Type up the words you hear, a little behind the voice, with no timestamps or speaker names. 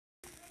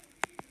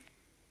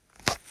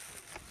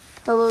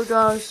Hello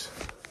guys,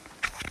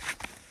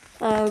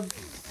 going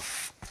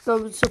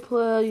to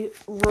play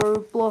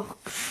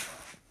Roblox.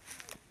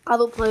 I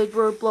haven't played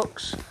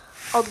Roblox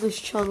on this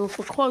channel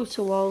for quite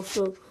a while,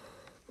 so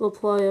we'll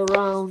play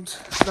around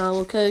now,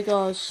 okay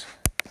guys?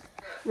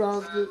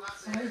 Around the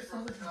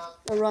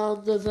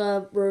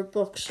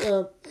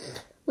Roblox.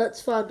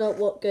 Let's find out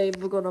what game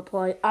we're going to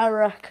play. I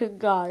reckon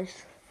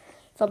guys,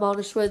 if I'm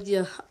honest with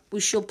you, we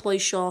should play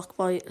Shark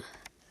Bite.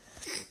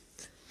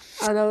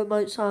 I know it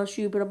might sound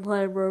stupid, I'm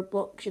playing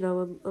Roblox, you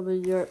know, I'm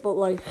in Europe, but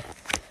like,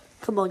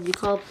 come on, you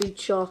can't beat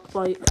Shark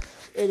Bite.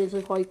 It is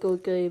a quite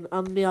good game,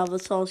 and the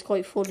avatar's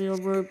quite funny on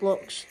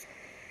Roblox.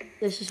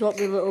 This is what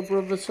my little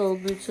brother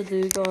told me to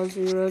do, guys.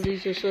 Are you ready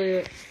to see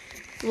it?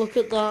 Look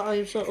at that,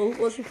 I'm so, oh,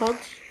 what's your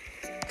pants?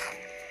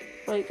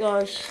 Right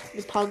guys,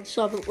 the pants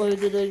haven't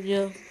loaded in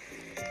yet,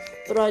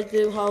 but I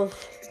do have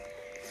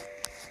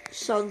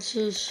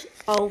Santa's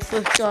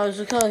outfit, guys,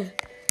 okay?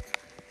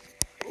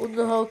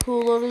 Wonder how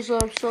cool that is. I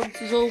have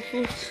Santa's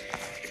outfit.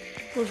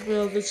 Where's my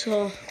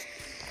avatar?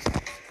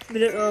 We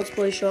don't know how to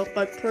play Shark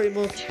Bite, pretty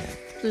much.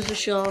 There's a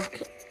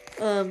shark.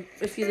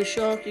 If you're the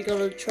shark, you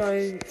gotta try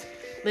and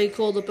make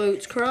all the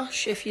boats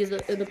crash. If you're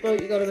in the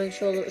boat, you gotta make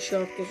sure that the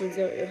shark doesn't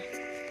get you.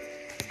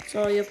 That's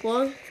how you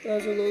play.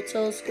 There's a little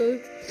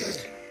telescope.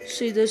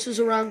 See, this is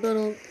a round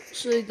gun.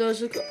 See,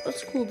 that's a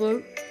cool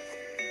boat.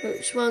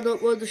 Let's find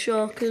out where the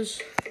shark is.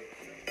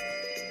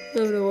 I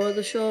don't know where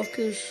the shark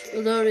is.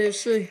 Oh, there he is,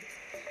 see.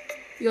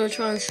 You gotta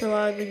try and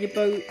survive in your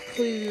boat.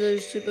 Clearly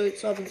those two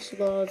boats haven't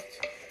survived.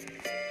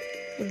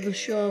 And the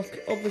shark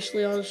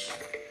obviously has.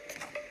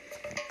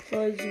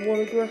 Finds one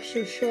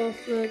aggressive shark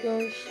there,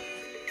 guys.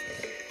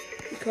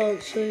 You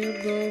can't see him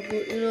now,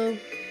 but you know.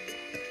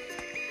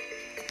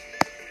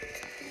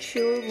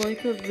 Chilling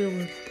like a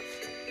villain.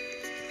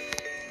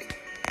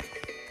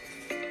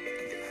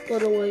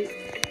 Gotta wait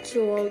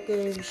till our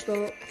game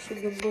starts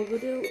and then we'll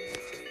video.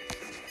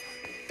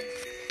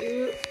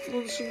 Yeah,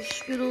 want some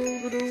Skittle,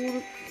 but I don't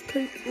want to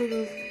pick with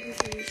them.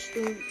 Just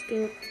don't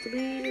get to me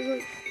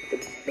like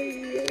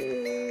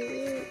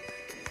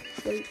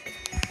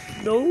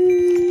no.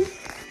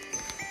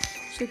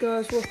 So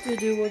guys, what do you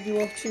do when you're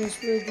watching this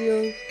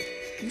video?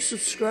 You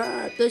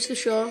subscribe. There's the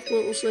shark,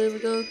 little save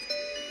again.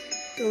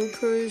 Going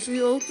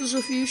crazy. Oh, there's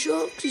a few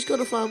sharks. He's got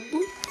a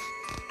family.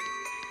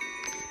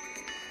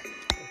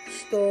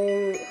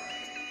 So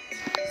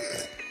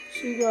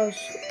guys,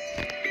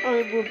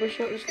 I'm rubbish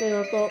at this game.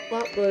 I've got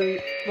that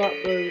boat, that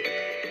boat,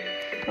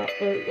 that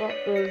boat, that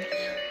boat.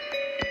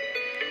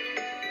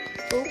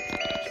 Oh,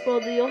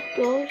 spawned the yacht,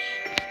 guys.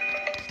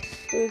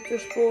 We've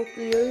just bought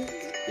the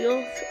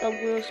yacht and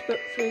we're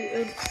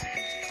spectating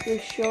the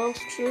shark,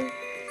 see?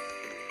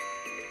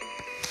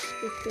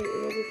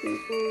 Spectating other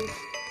people.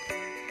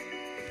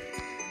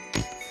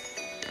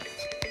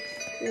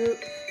 Yep.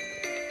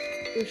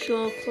 The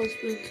shark has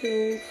been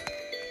killed.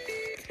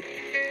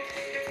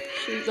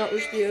 See, that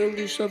was the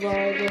only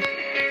survivor.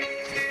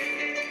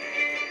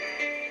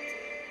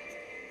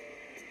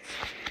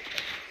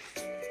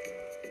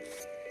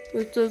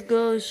 Right then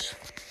guys,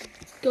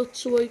 got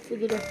to wait for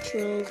the next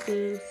round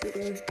here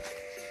today.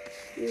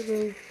 You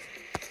know,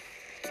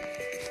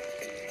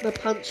 my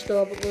pants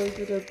still haven't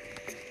loaded in.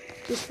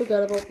 Just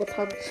forget about the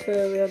pants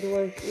fairy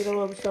anyway. You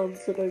know I'm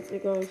Santa, don't you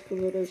guys,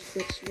 because it is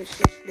Christmas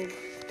this month.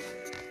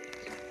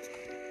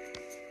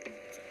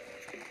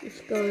 This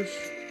guy's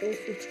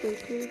outfit's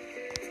quite cool.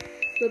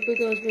 Remember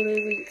guys, my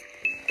name is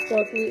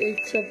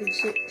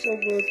Bradley876 on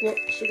Roblox,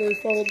 so go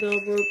follow me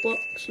on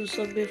Roblox and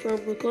send me a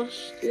friend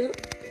request, yeah?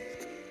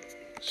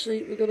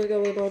 See, we're gonna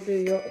go in on New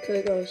York,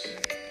 okay guys?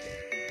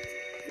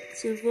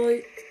 Let's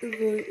invite. So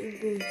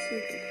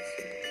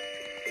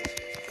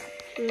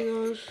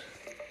guys,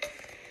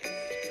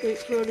 wait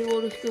for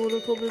anyone if they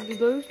wanna come in the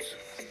boat.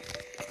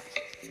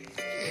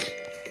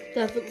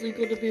 Definitely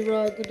gonna be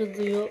riding in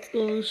the yacht,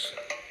 guys.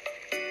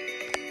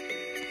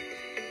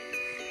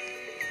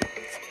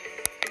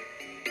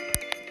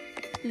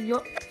 The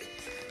yacht,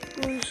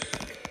 guys.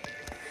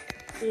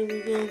 There we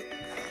go.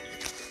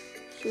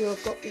 See,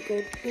 I've got the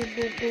gun. Boom,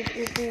 boom, boom,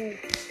 boom, boom.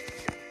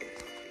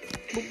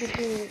 Boom, boom,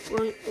 boom.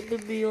 Right, I'm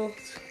in the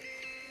yacht.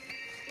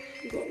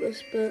 We got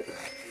this bit.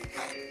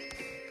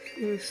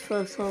 This is the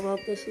first time I've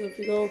had this, and if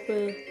you go up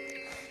here,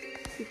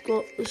 you've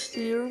got the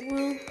steering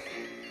wheel.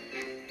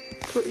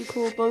 Pretty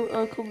cool boat.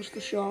 Here comes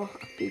the shark.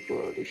 People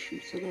are already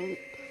shooting at it.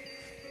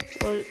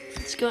 Right,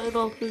 let's get in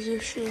our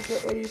position and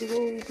get ready to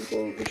go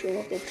before the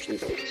shark actually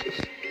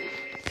notices.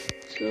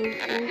 So,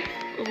 I'm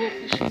up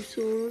the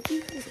seat already,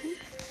 okay.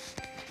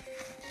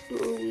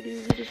 Not all we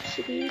needed it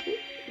to be, but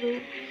no.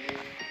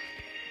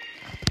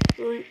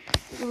 Right,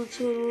 I'm gonna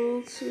turn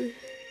around, see.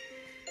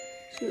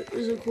 So it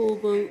is a cool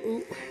boat.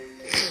 Oh.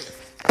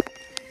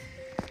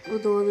 I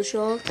know where the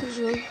shark is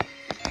now.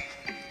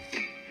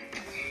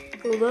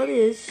 Well, that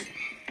is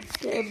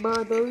getting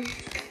my boat.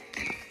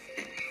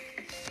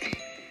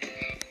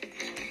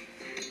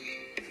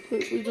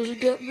 Hopefully he doesn't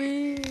get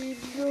me.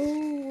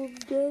 No, I'm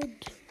dead.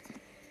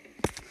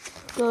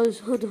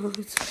 Guys, I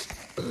died.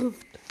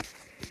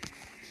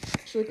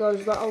 So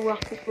guys, that'll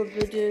wrap up the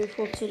video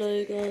for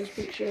today, guys.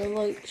 Make sure you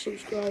like,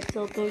 subscribe,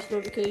 turn on post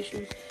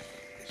notifications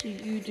so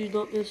you do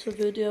not miss a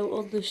video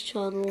on this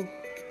channel.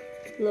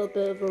 A little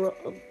bit of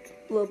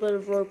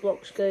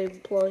Roblox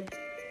gameplay.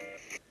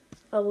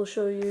 I will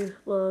show you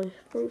my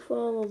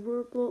profile on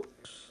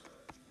Roblox.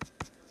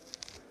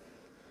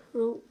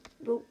 Nope,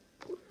 don't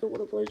want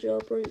to play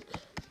Jailbreak.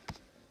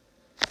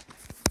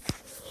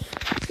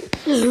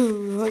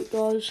 Right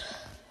guys,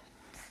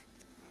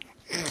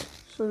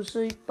 so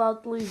see,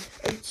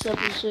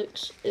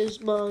 Badly876 is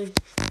my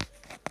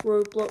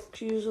Roblox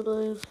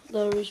username.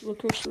 There is my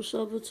Christmas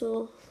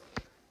avatar.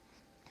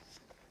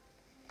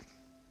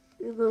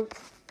 You know,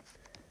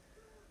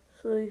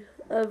 see,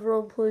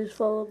 everyone please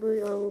follow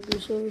me. I will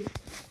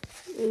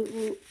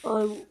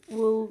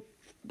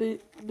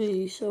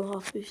be so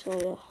happy. So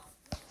yeah,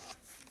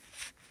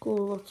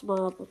 cool. That's my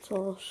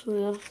avatar. So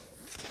yeah,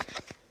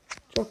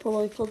 drop a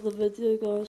like on the video, guys.